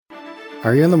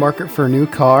Are you in the market for a new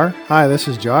car? Hi, this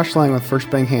is Josh Lang with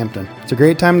First Bank Hampton. It's a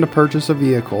great time to purchase a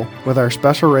vehicle with our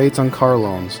special rates on car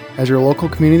loans. As your local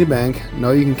community bank,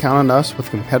 know you can count on us with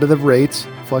competitive rates,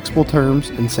 flexible terms,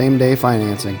 and same-day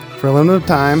financing. For a limited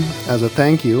time, as a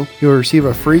thank you, you'll receive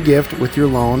a free gift with your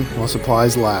loan while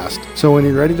supplies last. So when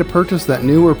you're ready to purchase that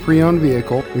new or pre-owned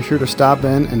vehicle, be sure to stop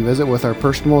in and visit with our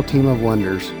personal team of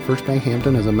lenders. First Bank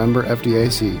Hampton is a member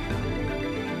FDIC.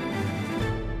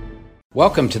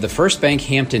 Welcome to the First Bank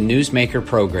Hampton Newsmaker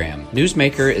program.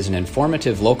 Newsmaker is an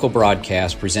informative local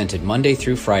broadcast presented Monday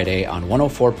through Friday on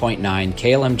 104.9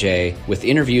 KLMJ with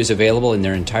interviews available in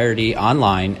their entirety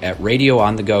online at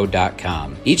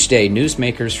radioonthego.com. Each day,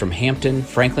 newsmakers from Hampton,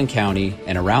 Franklin County,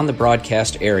 and around the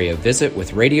broadcast area visit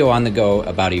with Radio on the Go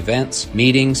about events,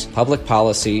 meetings, public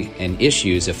policy, and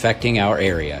issues affecting our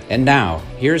area. And now,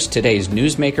 here's today's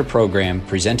Newsmaker program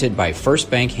presented by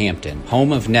First Bank Hampton,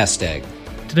 home of Nest Egg.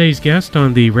 Today's guest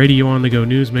on the Radio on the Go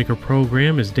Newsmaker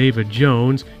program is David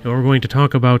Jones, and we're going to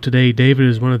talk about today. David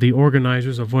is one of the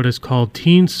organizers of what is called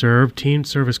Teen Serve. Teen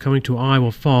Serve is coming to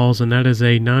Iowa Falls, and that is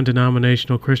a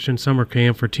non-denominational Christian summer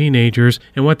camp for teenagers.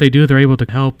 And what they do, they're able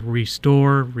to help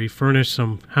restore, refurnish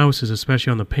some houses,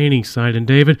 especially on the painting side. And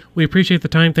David, we appreciate the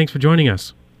time. Thanks for joining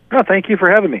us. Oh, thank you for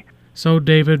having me. So,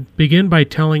 David, begin by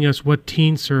telling us what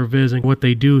Teen Serve is and what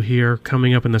they do here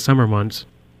coming up in the summer months.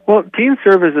 Well, Teen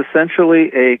Serve is essentially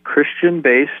a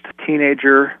Christian-based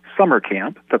teenager summer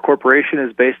camp. The corporation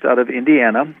is based out of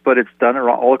Indiana, but it's done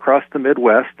all across the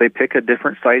Midwest. They pick a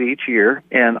different site each year,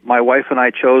 and my wife and I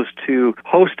chose to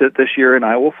host it this year in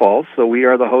Iowa Falls, so we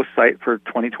are the host site for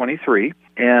 2023.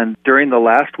 And during the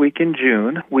last week in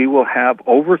June, we will have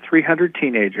over 300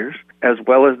 teenagers, as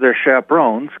well as their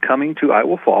chaperones, coming to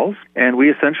Iowa Falls, and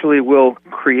we essentially will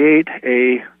create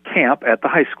a camp at the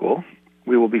high school.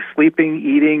 We will be sleeping,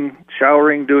 eating,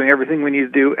 showering, doing everything we need to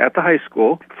do at the high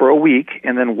school for a week.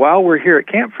 And then while we're here at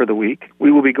camp for the week,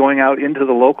 we will be going out into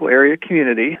the local area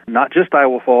community, not just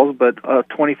Iowa Falls, but a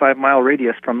 25-mile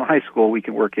radius from the high school we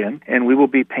can work in. And we will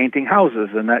be painting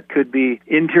houses. And that could be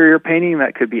interior painting,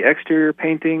 that could be exterior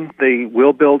painting. They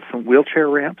will build some wheelchair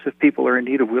ramps if people are in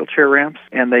need of wheelchair ramps.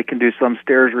 And they can do some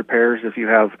stairs repairs. If you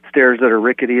have stairs that are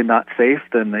rickety and not safe,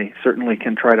 then they certainly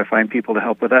can try to find people to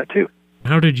help with that too.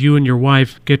 How did you and your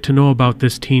wife get to know about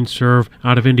this Teen Serve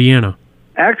out of Indiana?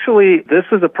 Actually, this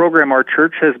is a program our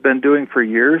church has been doing for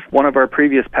years. One of our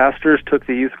previous pastors took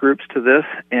the youth groups to this,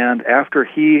 and after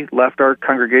he left our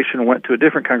congregation and went to a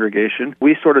different congregation,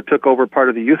 we sort of took over part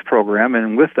of the youth program,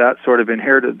 and with that sort of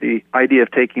inherited the idea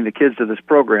of taking the kids to this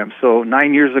program. So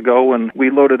 9 years ago, when we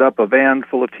loaded up a van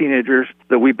full of teenagers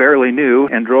that we barely knew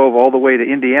and drove all the way to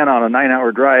Indiana on a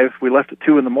 9-hour drive, we left at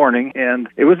 2 in the morning, and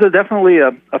it was definitely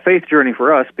a faith journey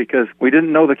for us because we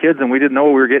didn't know the kids and we didn't know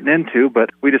what we were getting into, but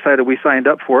we decided we signed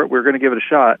up for it. We were going to give it a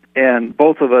shot, and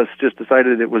both of us just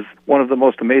decided it was one of the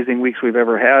most amazing weeks we've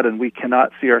ever had, and we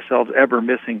cannot see ourselves ever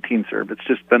missing Teen Serve. It's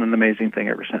just been an amazing thing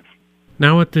ever since.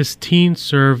 Now at this Teen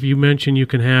Serve, you mentioned you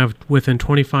can have within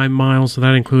 25 miles, so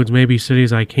that includes maybe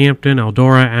cities like Hampton,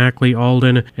 Eldora, Ackley,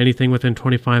 Alden, anything within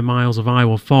 25 miles of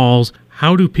Iowa Falls.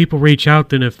 How do people reach out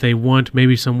then if they want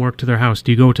maybe some work to their house?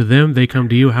 Do you go to them? They come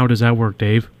to you? How does that work,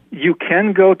 Dave? You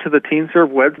can go to the Teen Serve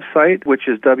website, which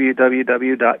is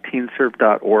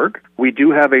www.teenserve.org. We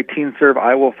do have a Teen Serve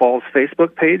Iowa Falls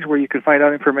Facebook page where you can find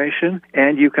out information,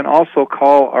 and you can also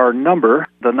call our number.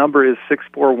 The number is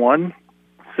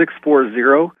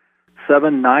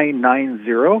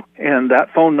 641-640-7990, and that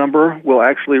phone number will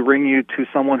actually ring you to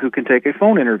someone who can take a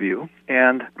phone interview.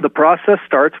 And the process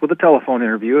starts with a telephone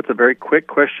interview. It's a very quick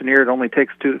questionnaire. It only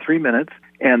takes 2 to 3 minutes,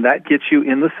 and that gets you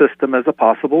in the system as a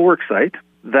possible work site.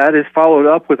 That is followed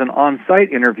up with an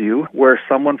on-site interview where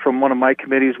someone from one of my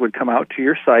committees would come out to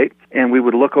your site and we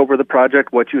would look over the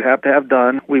project, what you have to have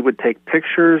done. We would take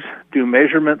pictures, do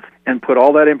measurements, and put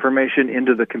all that information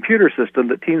into the computer system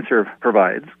that Teen Serve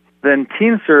provides. Then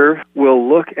Teen Serve will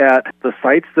look at the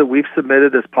sites that we've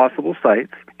submitted as possible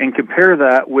sites and compare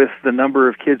that with the number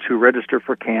of kids who register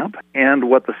for camp and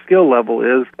what the skill level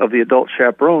is of the adult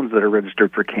chaperones that are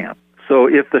registered for camp. So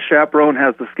if the chaperone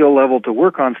has the skill level to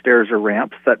work on stairs or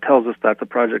ramps, that tells us that's a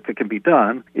project that can be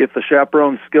done. If the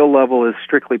chaperone's skill level is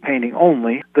strictly painting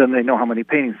only, then they know how many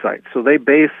painting sites. So they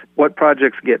base what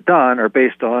projects get done are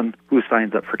based on who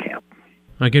signs up for camp.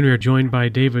 Again, we are joined by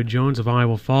David Jones of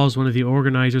Iowa Falls, one of the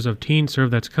organizers of Teen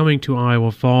Serve that's coming to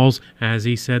Iowa Falls. As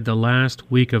he said, the last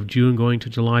week of June going to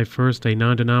July 1st, a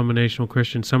non-denominational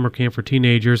Christian summer camp for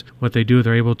teenagers. What they do,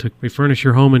 they're able to refurnish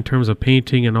your home in terms of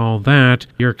painting and all that.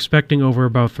 You're expecting over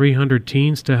about 300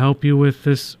 teens to help you with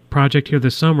this project here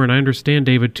this summer. And I understand,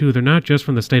 David, too, they're not just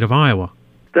from the state of Iowa.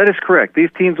 That is correct. These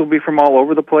teams will be from all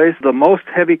over the place. The most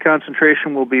heavy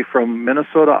concentration will be from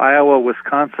Minnesota, Iowa,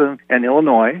 Wisconsin, and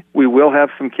Illinois. We will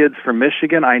have some kids from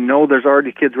Michigan. I know there's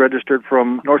already kids registered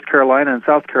from North Carolina and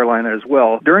South Carolina as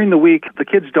well. During the week, the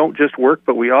kids don't just work,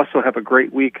 but we also have a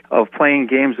great week of playing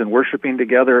games and worshiping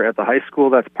together at the high school.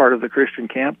 That's part of the Christian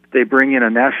camp. They bring in a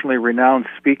nationally renowned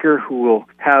speaker who will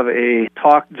have a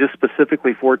talk just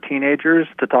specifically for teenagers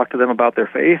to talk to them about their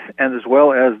faith, and as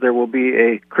well as there will be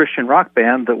a Christian rock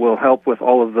band that will help with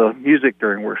all of the music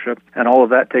during worship, and all of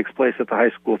that takes place at the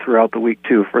high school throughout the week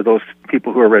too for those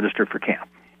people who are registered for camp.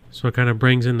 So it kind of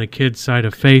brings in the kids' side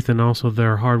of faith and also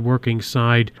their hard-working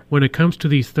side. When it comes to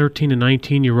these 13 and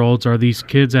 19-year-olds, are these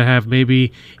kids that have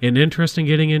maybe an interest in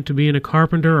getting into being a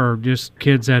carpenter, or just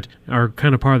kids that are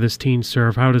kind of part of this teen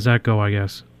serve? How does that go, I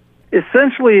guess?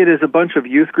 Essentially, it is a bunch of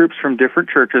youth groups from different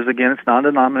churches. Again, it's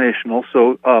non-denominational.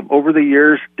 So over the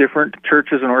years, different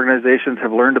churches and organizations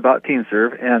have learned about Teen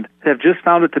Serve and have just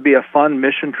found it to be a fun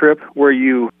mission trip where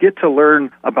you get to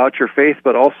learn about your faith,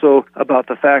 but also about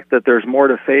the fact that there's more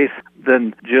to faith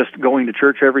than just going to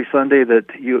church every Sunday, that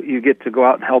you get to go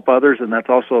out and help others, and that's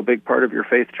also a big part of your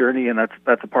faith journey, and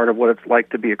that's a part of what it's like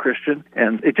to be a Christian.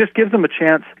 And it just gives them a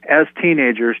chance as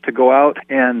teenagers to go out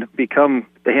and become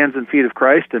the hands and feet of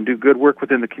Christ and do good work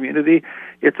within the community.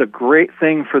 It's a great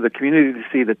thing for the community to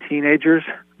see the teenagers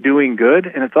doing good,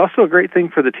 and it's also a great thing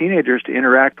for the teenagers to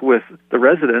interact with the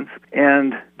residents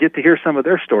and get to hear some of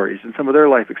their stories and some of their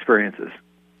life experiences.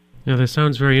 Now, this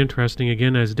sounds very interesting.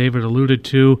 Again, as David alluded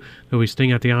to, that we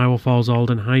staying at the Iowa Falls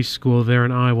Alden High School there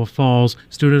in Iowa Falls.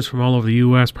 Students from all over the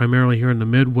U.S., primarily here in the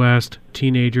Midwest,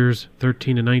 teenagers,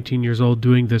 13 to 19 years old,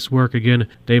 doing this work. Again,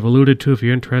 Dave alluded to, if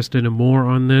you're interested in more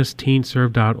on this,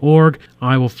 teenserve.org.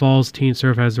 Iowa Falls Teen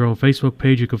Serve has their own Facebook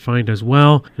page you can find as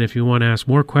well. And if you want to ask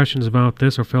more questions about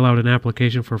this or fill out an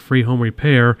application for free home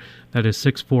repair, that is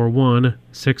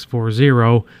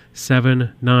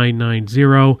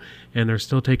 641-640-7990. And they're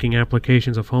still taking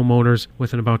applications of homeowners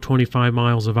within about 25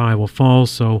 miles of Iowa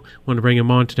Falls. So want to bring them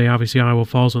on today. Obviously, Iowa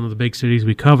Falls, one of the big cities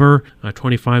we cover.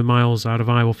 25 miles out of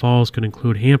Iowa Falls can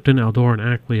include Hampton, Eldora, and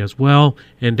Ackley as well.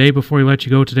 And Dave, before we let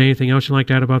you go today, anything else you'd like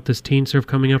to add about this Teen Serve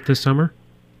coming up this summer?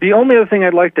 The only other thing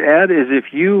I'd like to add is if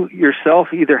you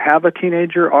yourself either have a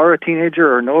teenager, are a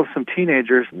teenager, or know of some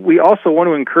teenagers, we also want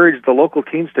to encourage the local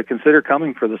teens to consider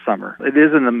coming for the summer. It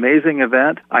is an amazing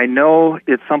event. I know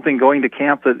it's something going to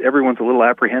camp that everyone's a little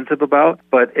apprehensive about,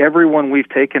 but everyone we've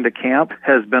taken to camp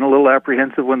has been a little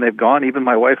apprehensive when they've gone. Even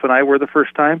my wife and I were the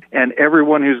first time, and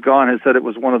everyone who's gone has said it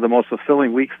was one of the most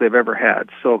fulfilling weeks they've ever had.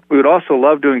 So we would also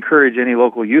love to encourage any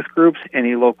local youth groups,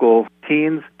 any local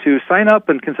teens to sign up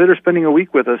and consider spending a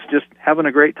week with us, just having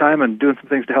a great time and doing some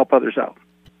things to help others out.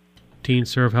 Teen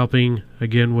Serve helping,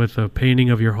 again, with the painting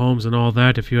of your homes and all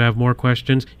that. If you have more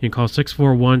questions, you can call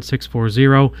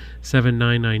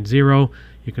 641-640-7990.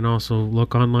 You can also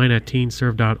look online at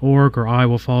teenserve.org or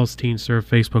Iowa Falls Teen Serve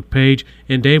Facebook page.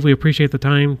 And Dave, we appreciate the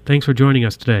time. Thanks for joining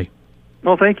us today.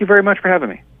 Well, thank you very much for having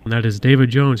me. And that is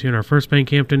David Jones here in our First Bank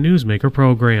Hampton Newsmaker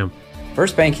program.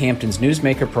 First Bank Hampton's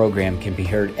Newsmaker program can be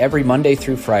heard every Monday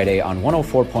through Friday on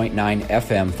 104.9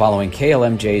 FM following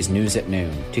KLMJ's News at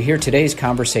Noon. To hear today's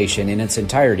conversation in its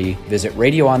entirety, visit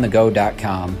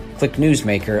radioonthego.com, click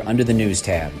Newsmaker under the News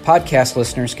tab. Podcast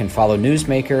listeners can follow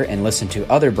Newsmaker and listen to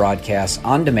other broadcasts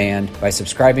on demand by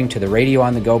subscribing to the Radio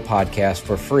on the Go podcast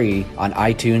for free on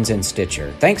iTunes and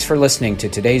Stitcher. Thanks for listening to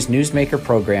today's Newsmaker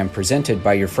program presented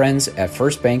by your friends at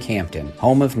First Bank Hampton,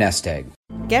 home of Nest Egg.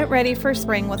 Get ready for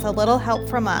spring with a little help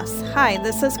from us. Hi,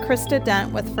 this is Krista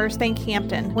Dent with First Bank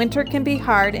Hampton. Winter can be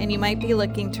hard and you might be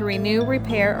looking to renew,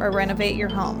 repair, or renovate your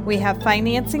home. We have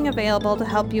financing available to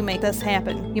help you make this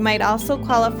happen. You might also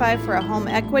qualify for a home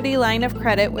equity line of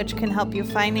credit which can help you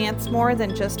finance more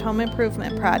than just home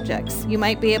improvement projects. You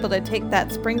might be able to take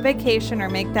that spring vacation or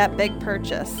make that big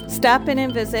purchase. Stop in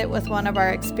and visit with one of our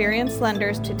experienced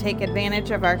lenders to take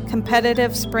advantage of our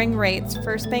competitive spring rates.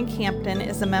 First Bank Hampton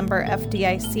is a member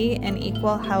FDIC and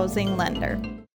equal housing lender.